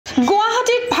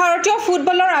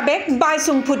ফুটবলৰ আবেগ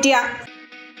বাইচুং ফুটিয়া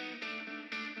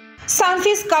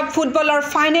সানফিজ কাপ ফুটবলৰ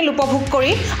ফাইনেল উপভোগ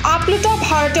কৰি আপ্লুত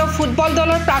ভাৰতীয় ফুটবল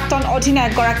দলৰ প্ৰাক্তন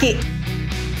অধিনায়ক গৰাকী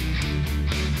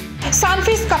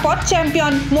সানফিজ কাপত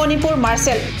চেম্পিয়ন মণিপুৰ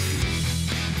মাৰ্চেল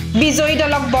বিজয়ী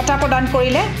দলক বঁটা প্ৰদান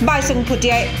কৰিলে বাইচুং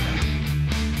ফুটিয়াই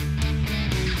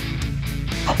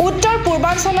উত্তৰ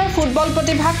পূৰ্বাঞ্চলৰ ফুটবল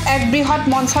প্ৰতিভাক এক বৃহৎ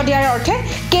মঞ্চ দিয়াৰ অৰ্থে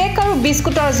কেক আৰু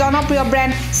বিস্কুটৰ জনপ্ৰিয়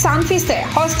ব্ৰেণ্ড সানফিজে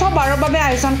ষষ্ঠবাৰৰ বাবে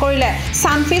আয়োজন কৰিলে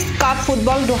সানফিজ কাপ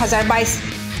ফুটবল 2022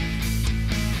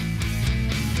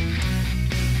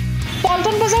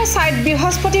 পল্টন বজাৰ সাইড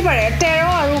বৃহস্পতিবাৰে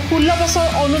 13 আৰু 16 বছৰ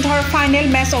অনুধৰ ফাইনেল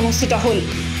মেচ অনুষ্ঠিত হ'ল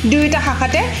দুয়োটা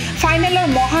শাখাতে ফাইনেলৰ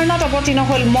মহাৰণত অৱতীৰ্ণ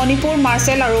হ'ল মণিপুৰ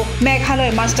মাৰ্চেল আৰু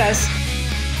মেঘালয় মাষ্টাৰ্ছ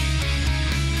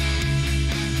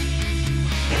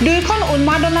দুইখন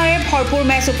উন্মাদনাৰে ভৰপূৰ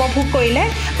মেচ উপভোগ কৰিলে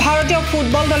ভাৰতীয়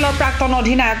ফুটবল দলৰ প্ৰাক্তন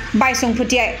অধিনায়ক বাইচুং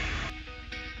ফুটিয়াই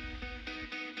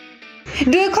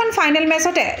দুইখন ফাইনেল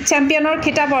মেচতে চেম্পিয়নৰ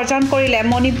খিতাপ অৰ্জন কৰিলে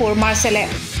মণিপুৰ মাৰ্চেলে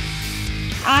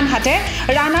আনহাতে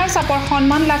ৰানাৰ্ছ আপৰ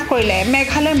সন্মান লাভ কৰিলে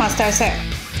মেঘালয় মাষ্টাৰ্ছে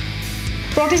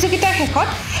প্ৰতিযোগিতাৰ শেষত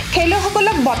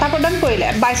খেলুৱৈসকলক বঁটা প্ৰদান কৰিলে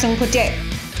বাইচুং ফুটিয়াই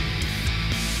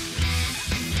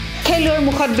খেলুৱৈৰ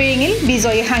মুখত বিৰিঙিল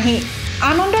বিজয়ী হাঁহি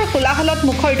আনন্দৰ কোলাহলত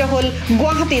মুখৰিত হ'ল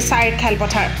গুৱাহাটী চাইৰ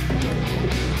খেলপথাৰ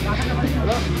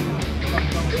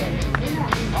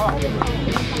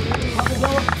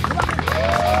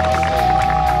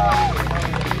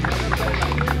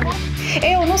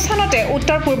এই অনুষ্ঠানতে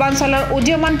উত্তৰ পূৰ্বাঞ্চলৰ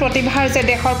উদীয়মান প্ৰতিভাৰ যে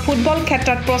দেশৰ ফুটবল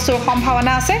ক্ষেত্ৰত প্ৰচুৰ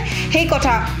সম্ভাৱনা আছে সেই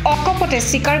কথা অকপতে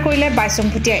স্বীকাৰ কৰিলে বাইচুং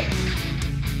ফুটিয়াই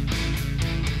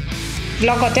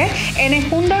লগতে এনে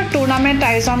সুন্দৰ টুৰ্নামেণ্ট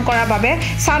আয়োজন কৰাৰ বাবে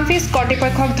সানফিজ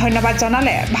কৰ্তৃপক্ষক ধন্যবাদ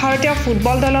জনালে ভাৰতীয়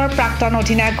ফুটবল দলৰ প্ৰাক্তন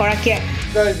অধিনায়ক গৰাকীয়ে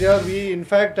We in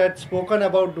fact had spoken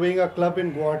about doing a club in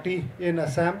Guwahati in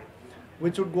Assam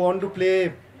which would go on to play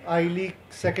I-League,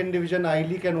 second division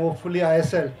I-League and hopefully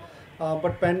ISL.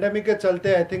 But pandemic ke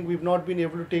chalte I think we've not been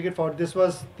able to take it forward. This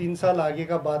was 3 saal aage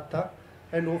ka baat tha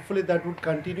and hopefully that would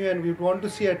continue and we want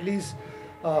to see at least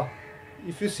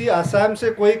if you see Assam से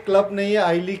कोई club नहीं है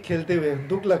आई league खेलते हुए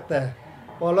दुख लगता है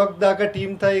पॉलकदा का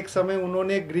team था एक समय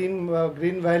उन्होंने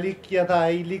ग्रीन वैली किया था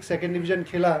आई लीग सेकेंड डिवीजन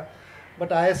खेला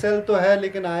बट आईएसएल तो है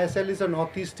लेकिन ISL is a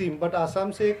north east team but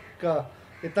Assam से एक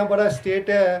इतना बड़ा स्टेट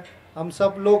है हम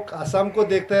सब लोग आसाम को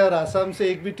देखते हैं और आसाम से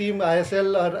एक भी टीम आईएसएल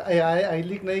और आई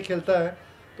लीग नहीं खेलता है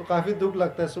तो काफ़ी दुख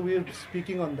लगता है so we are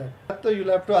speaking on that तो you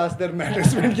have to ask there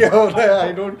management क्या हो रहा है I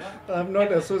am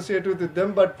not associated with them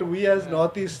but we as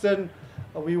north eastern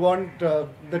we want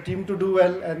the team to do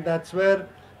well and that's where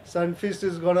Sunfist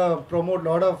is going to promote a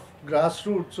lot of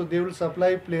grassroots so they will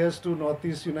supply players to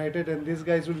Northeast United and these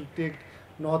guys will take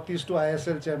Northeast to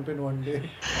ISL champion one day.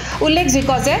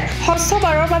 উল্লেখযোগ্য যে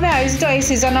ষষ্ঠবাৰৰ বাবে আয়োজিত এই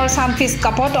সিজনৰ সানফিজ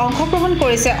কাপত অংশগ্ৰহণ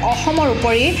কৰিছে অসমৰ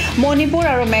উপৰি মণিপুৰ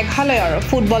আৰু মেঘালয়ৰ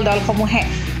ফুটবল দলসমূহে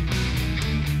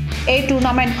এই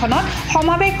টুৰ্নামেণ্টখনত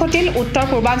সমাৱেশ ঘটিল উত্তৰ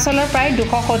পূৰ্বাঞ্চলৰ প্ৰায়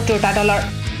 270টা দলৰ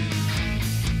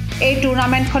এই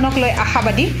টুৰ্নামেণ্টখনক লৈ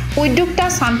আশাবাদী উদ্যোক্তা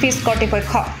সানফিজ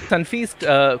কৰ্তৃপক্ষ Sunfeez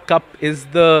Cup is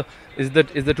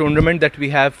the tournament that we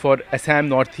have for Assam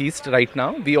Northeast right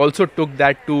now. We also took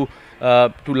that to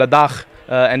Ladakh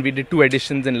and we did 2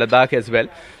 editions in Ladakh as well.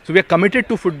 So we are committed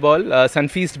to football.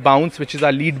 Sunfeez Bounce, which is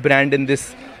our lead brand in this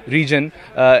region,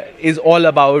 is all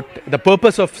about the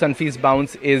purpose of Sunfeez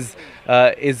Bounce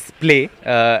is play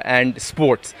and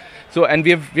sports. So and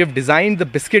we have designed the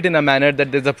biscuit in a manner that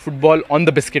there's a football on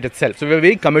the biscuit itself. So we're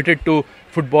very committed to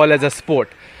football as a sport.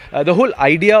 The whole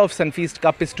idea of Sunfeez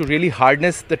Cup is to really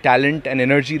harness the talent and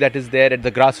energy that is there at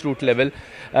the grassroots level,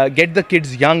 get the kids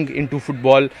young into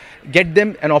football, get them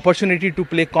an opportunity to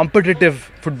play competitive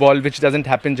football, which doesn't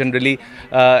happen generally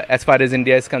as far as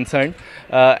India is concerned.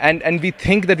 And we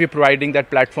think that we're providing that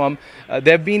platform.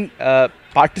 There have been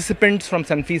participants from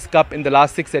Sunfeez Cup in the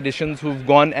last 6 editions who've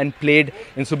gone and played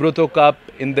in Subroto Cup,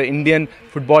 in the Indian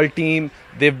football team.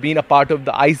 They've been a part of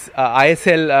the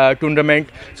ISL tournament.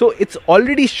 So it's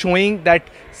already showing that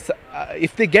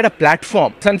if they get a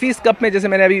platform. Sunfeez Cup में जैसे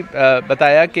मैंने अभी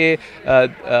बताया कि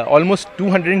almost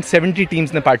 270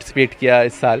 teams ने participate किया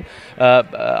इस साल.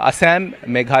 असम,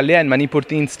 मेघालय and मणिपुर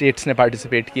 3 states ने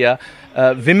participate किया.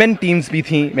 विमेन टीम्स भी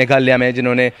थी मेघालय में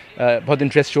जिन्होंने बहुत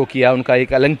इंटरेस्ट शो किया उनका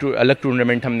एक अलग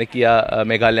टूर्नामेंट हमने किया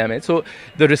मेघालय में so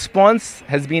the response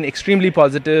has been extremely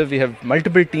positive we have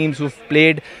multiple teams who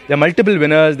played they are multiple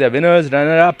winners they are winners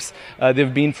runner ups they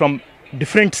have been from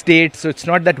different states so it's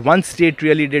not that one state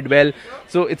really did well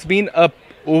so it's been a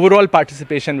overall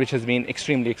participation which has been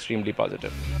extremely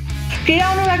positive ক্ৰীড়া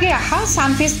অনুৰাগী আশা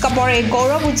সানফিজ কাপৰ এই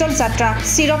গৌৰৱ উজ্জ্বল যাত্ৰা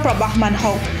চিৰ প্ৰবাহমান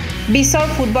হওক বিশ্বৰ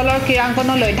ফুটবলৰ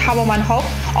ক্ৰীড়াংগনলৈ ধাৱমান হওক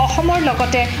অসমৰ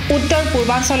লগতে উত্তৰ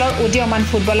পূৰ্বাঞ্চলৰ উদীয়মান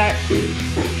ফুটবলাৰ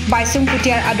বাইচুং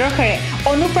পুটিয়াৰ আদৰ্শৰে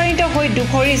অনুপ্ৰাণিত হৈ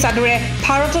দুখৰি যাদুৰে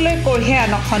ভাৰতলৈ কঢ়িয়াই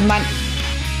আনক সন্মান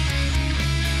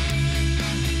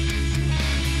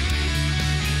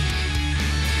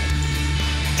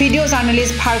ভিডিঅ'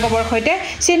 জাৰ্নেলিষ্ট ভাৰ্গৱৰ সৈতে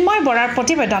চিন্ময় বৰাৰ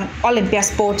প্ৰতিবেদন অলিম্পিয়া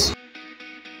স্পৰ্টছ